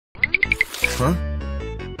Huh?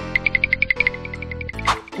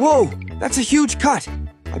 Whoa! That's a huge cut!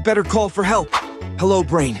 I better call for help. Hello,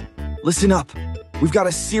 Brain. Listen up. We've got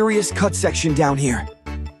a serious cut section down here.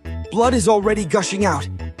 Blood is already gushing out.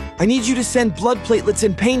 I need you to send blood platelets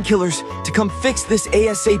and painkillers to come fix this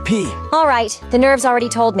ASAP. All right, the nerve's already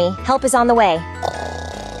told me. Help is on the way.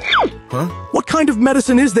 Huh? What kind of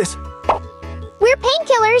medicine is this? We're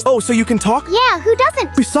painkillers. Oh, so you can talk? Yeah, who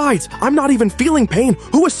doesn't? Besides, I'm not even feeling pain.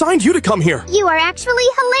 Who assigned you to come here? You are actually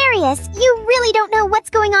hilarious. You really don't know what's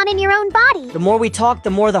going on in your own body. The more we talk, the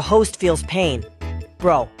more the host feels pain.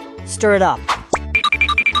 Bro, stir it up.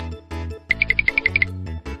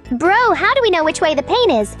 Bro, how do we know which way the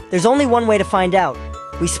pain is? There's only one way to find out.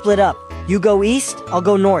 We split up. You go east, I'll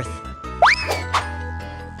go north.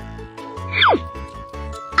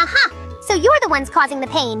 Aha! So you're the ones causing the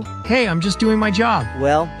pain. Hey, I'm just doing my job.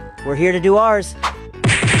 Well, we're here to do ours.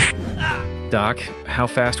 Doc, how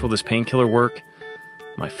fast will this painkiller work?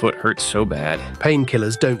 My foot hurts so bad.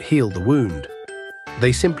 Painkillers don't heal the wound.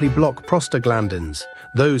 They simply block prostaglandins.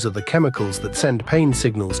 Those are the chemicals that send pain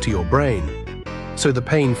signals to your brain. So the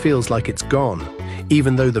pain feels like it's gone,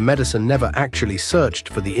 even though the medicine never actually searched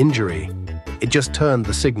for the injury. It just turned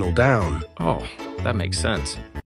the signal down. Oh, that makes sense.